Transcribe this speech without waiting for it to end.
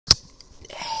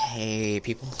Hey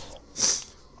people,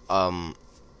 um,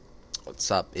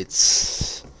 what's up?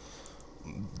 It's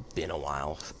been a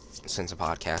while since a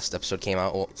podcast episode came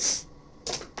out. Well,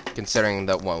 considering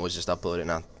that one was just uploaded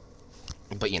now,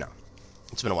 but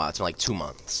it's been a while. It's been like 2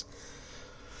 months.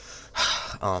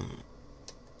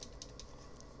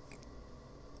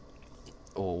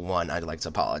 One, I'd like to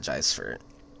apologize for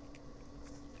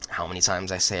how many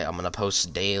times I say I'm gonna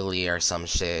post daily or some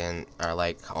shit, or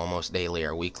like almost daily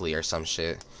or weekly or some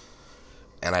shit,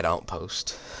 and I don't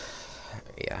post.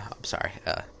 Yeah, I'm sorry.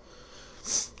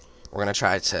 We're gonna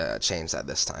try to change that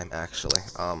this time, actually.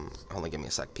 Only give me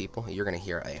a sec, people. You're gonna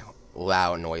hear a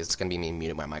loud noise. It's gonna be me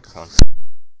muting my microphone.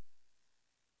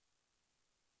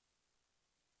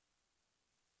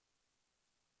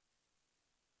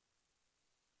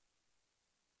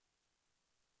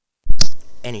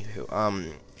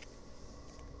 Anywho,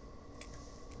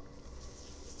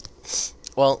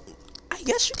 well, I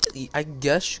guess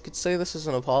you could say this is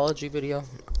an apology video,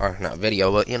 or not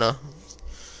video, but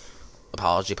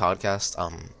apology podcast.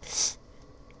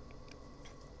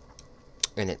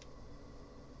 And it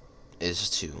is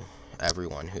to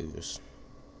everyone who's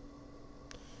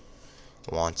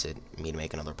wanted me to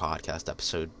make another podcast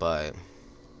episode, but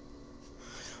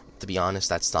to be honest,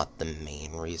 that's not the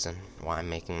main reason why I'm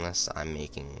making this. I'm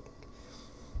making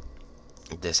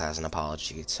this as an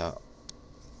apology to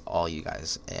all you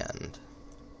guys and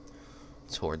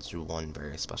towards one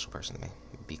very special person to me,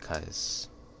 because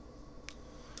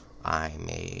I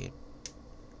made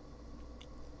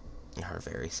her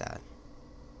very sad.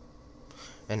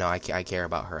 And no, I care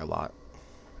about her a lot,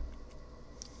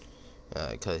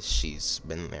 because she's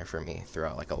been there for me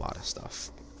throughout like a lot of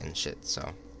stuff and shit.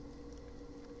 So,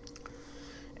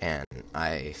 and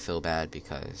I feel bad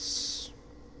because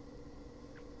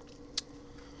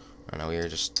I don't know, we were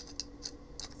just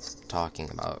talking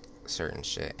about certain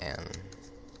shit, and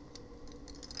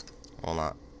well,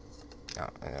 I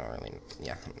don't really,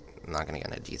 yeah, I'm not gonna get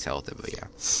into detail with it, but yeah,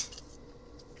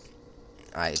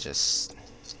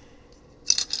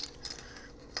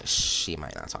 she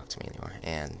might not talk to me anymore,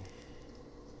 and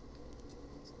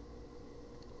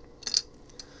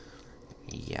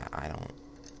yeah, I don't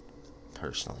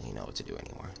personally know what to do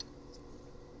anymore.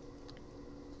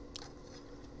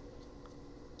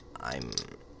 I'm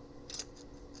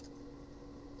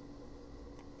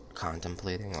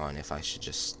contemplating on if I should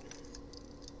just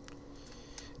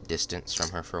distance from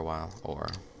her for a while, or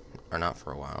not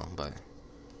for a while, but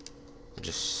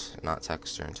just not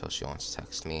text her until she wants to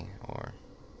text me, or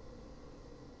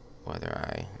whether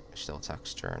I still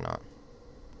text her or not.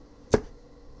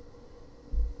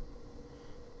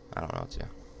 I don't know what to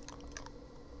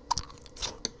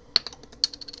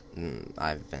do.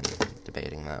 I've been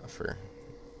debating that for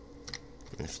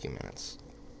a few minutes.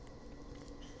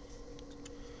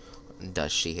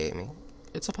 Does she hate me?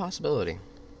 It's a possibility.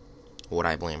 Would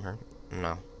I blame her?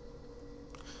 No.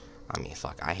 I mean,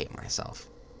 fuck, I hate myself.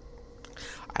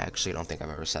 I actually don't think I've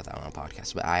ever said that on a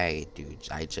podcast, but I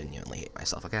genuinely hate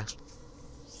myself, okay?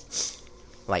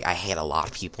 Like, I hate a lot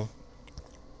of people,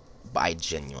 but I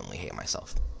genuinely hate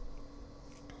myself.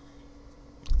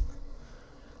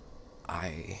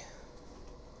 I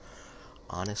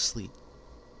honestly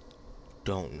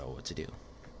don't know what to do.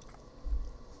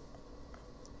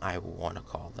 I want to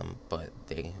call them, but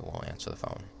they won't answer the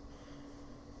phone.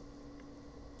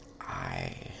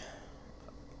 I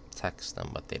text them,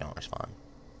 but they don't respond.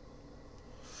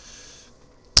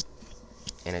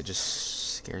 And it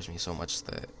just scares me so much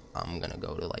that I'm gonna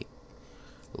go to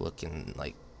look and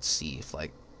see if I'm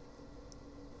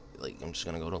just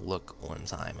gonna go to look one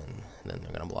time and then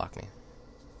they're gonna block me.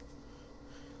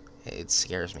 It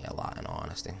scares me a lot, in all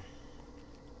honesty.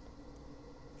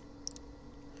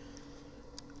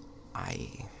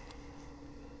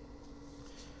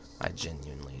 I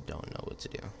genuinely don't know what to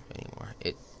do anymore.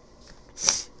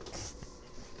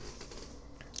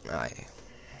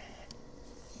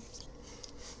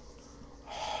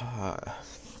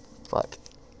 Fuck.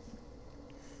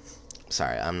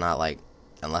 Sorry, I'm not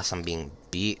unless I'm being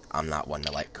beat, I'm not one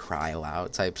to cry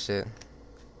loud type shit.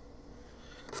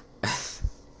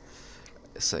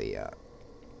 So yeah,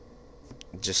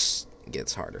 it just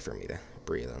gets harder for me to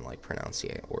breathe and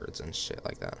pronunciate words and shit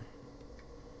like that.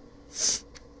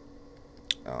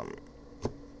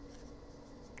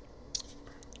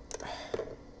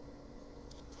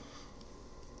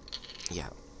 Yeah,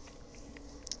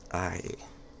 I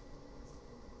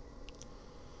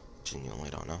genuinely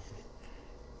don't know,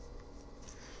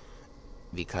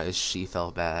 because she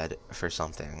felt bad for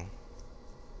something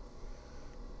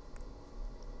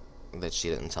that she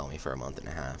didn't tell me for a month and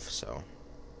a half, so,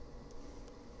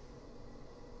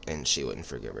 and she wouldn't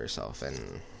forgive herself,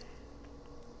 and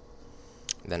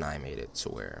then I made it to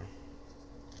where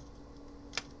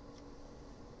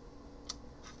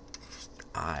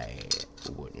I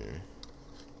wouldn't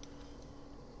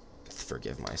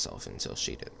forgive myself until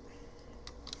she did.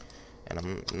 And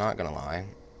I'm not gonna lie,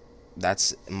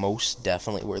 that's most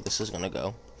definitely where this is gonna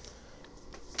go.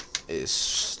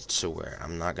 Is to where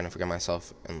I'm not gonna forgive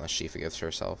myself unless she forgives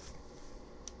herself.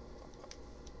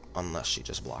 Unless she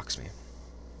just blocks me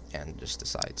and just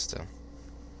decides to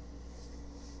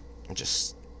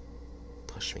just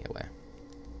push me away.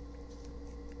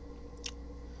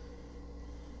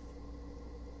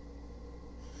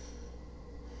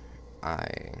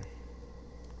 I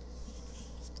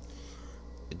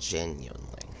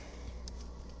genuinely,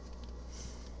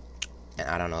 and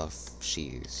I don't know if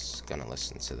she's gonna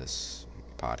listen to this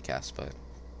podcast, but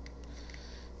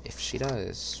if she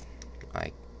does,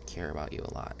 I care about you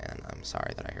a lot, and I'm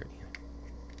sorry that I hurt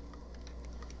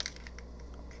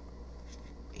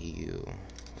you. You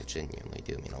genuinely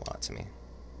do mean a lot to me,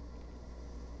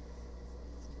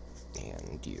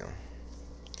 and you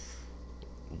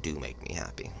do make me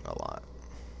happy a lot.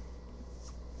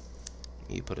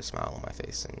 You put a smile on my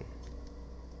face, and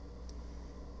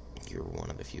you're one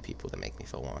of the few people that make me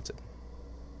feel wanted.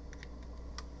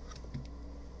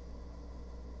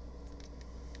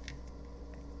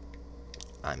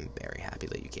 I'm very happy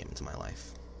that you came into my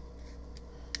life,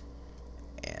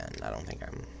 and I don't think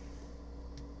I'd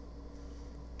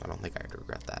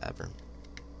regret that ever.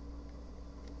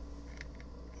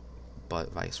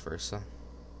 But vice versa,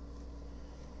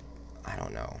 I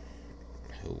don't know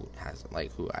who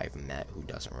I've met who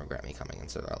doesn't regret me coming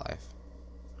into their life.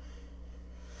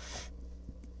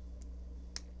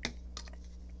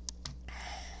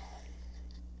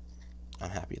 I'm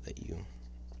happy that you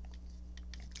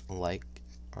liked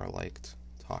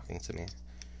talking to me,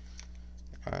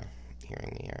 or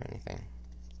hearing me or anything.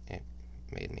 It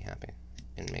made me happy.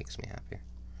 It makes me happy.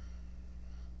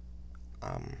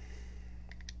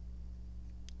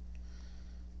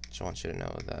 Just want you to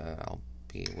know that I'll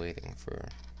be waiting for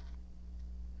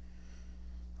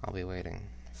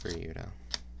you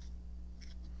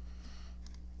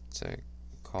to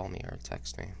call me or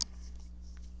text me.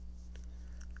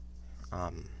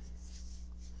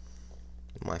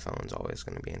 My phone's always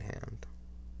going to be in hand,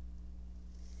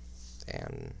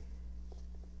 and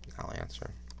I'll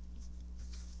answer.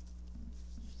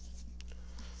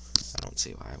 I don't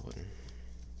see why I wouldn't.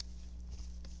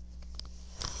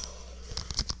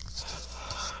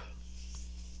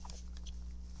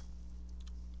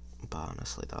 But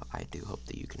honestly, though, I do hope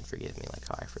that you can forgive me like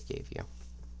how I forgave you.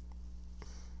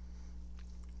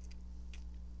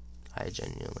 I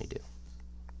genuinely do.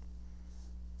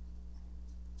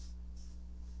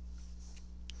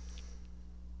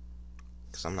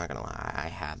 Because I'm not gonna lie, I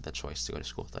had the choice to go to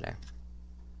school today.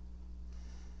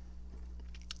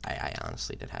 I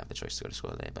honestly did have the choice to go to school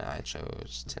today, but I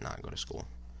chose to not go to school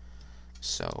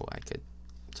so I could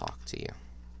talk to you.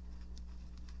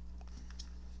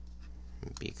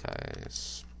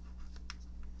 Because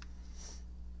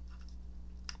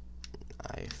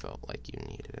I felt like you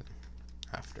needed it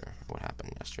after what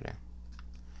happened yesterday.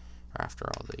 Or after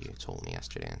all that you told me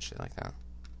yesterday and shit like that.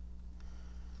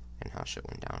 And how shit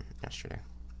went down yesterday.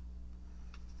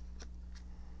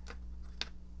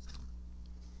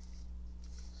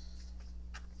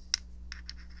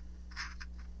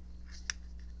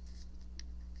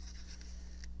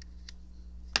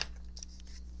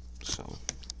 So,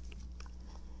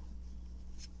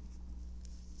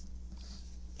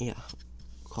 yeah,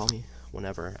 call me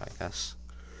whenever, I guess.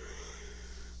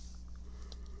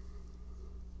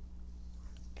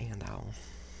 And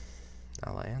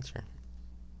I'll answer.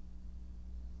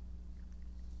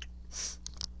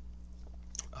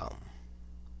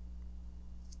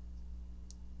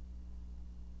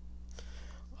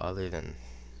 Other than,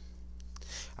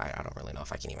 I don't really know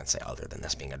if I can even say other than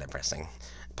this being a depressing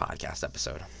podcast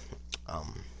episode.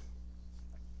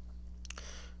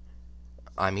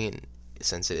 I mean,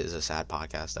 since it is a sad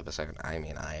podcast episode, I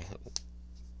mean, I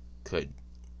could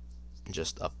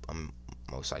I'm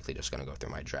most likely just going to go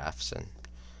through my drafts and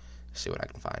see what I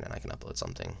can find, and I can upload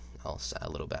something else a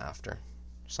little bit after,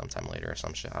 sometime later or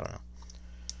some shit, I don't know.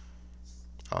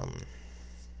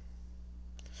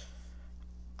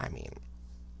 I mean,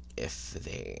 if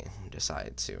they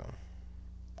decide to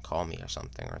call me or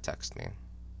something or text me,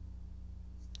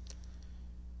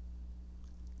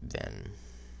 then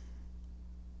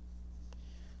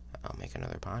I'll make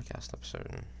another podcast episode,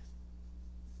 and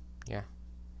yeah,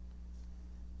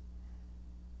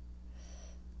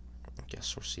 I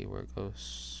guess we'll see where it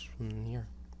goes from here.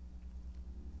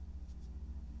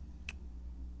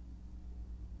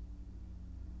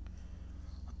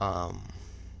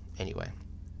 Anyway,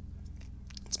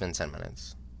 it's been 10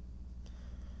 minutes.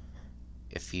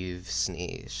 If you've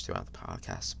sneezed throughout the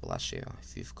podcast, bless you.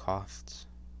 If you've coughed,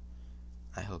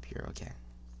 I hope you're okay.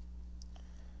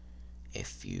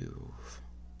 If you've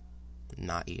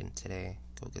not eaten today,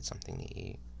 go get something to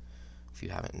eat. If you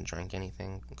haven't drank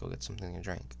anything, go get something to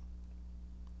drink.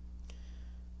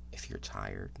 If you're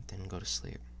tired, then go to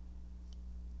sleep.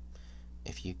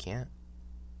 If you can't,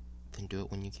 then do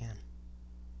it when you can.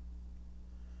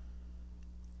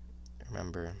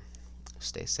 Remember,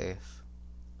 stay safe.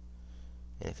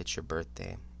 And if it's your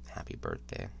birthday, happy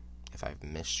birthday. If I've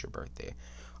missed your birthday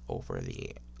over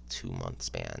the 2-month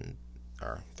span,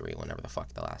 or 3, whenever the fuck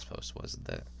the last post was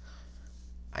that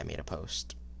I made a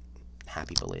post,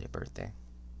 happy belated birthday.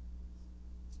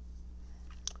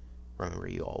 Remember,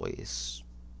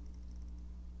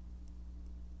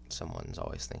 someone's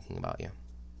always thinking about you.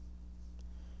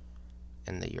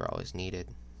 And that you're always needed,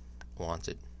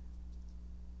 wanted,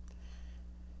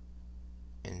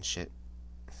 and shit.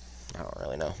 I don't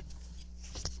really know.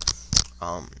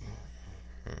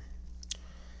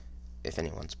 If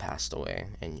anyone's passed away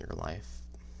in your life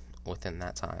within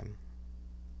that time,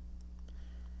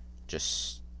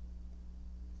 just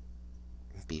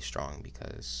be strong,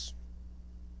 because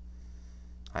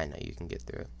I know you can get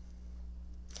through it.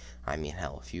 I mean,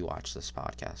 hell, if you watch this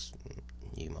podcast,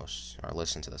 or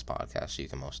listen to this podcast, you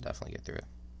can most definitely get through it.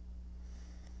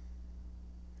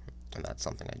 And that's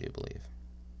something I do believe.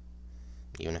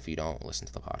 Even if you don't listen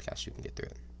to the podcast, you can get through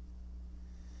it.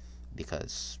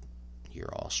 Because you're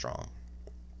all strong.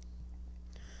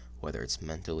 Whether it's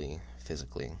mentally,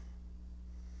 physically,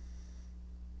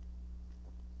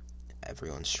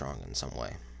 everyone's strong in some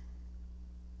way.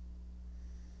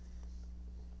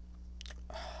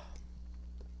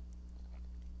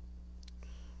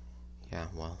 Yeah,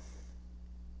 well,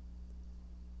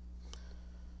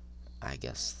 I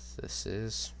guess this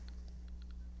is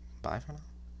bye for now.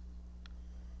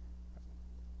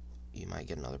 You might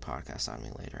get another podcast on me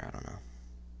later, I don't know.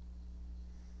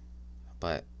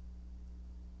 But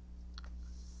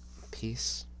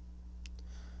peace,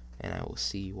 and I will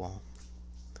see you all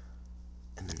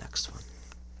in the next one.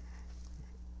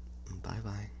 Bye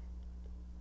bye.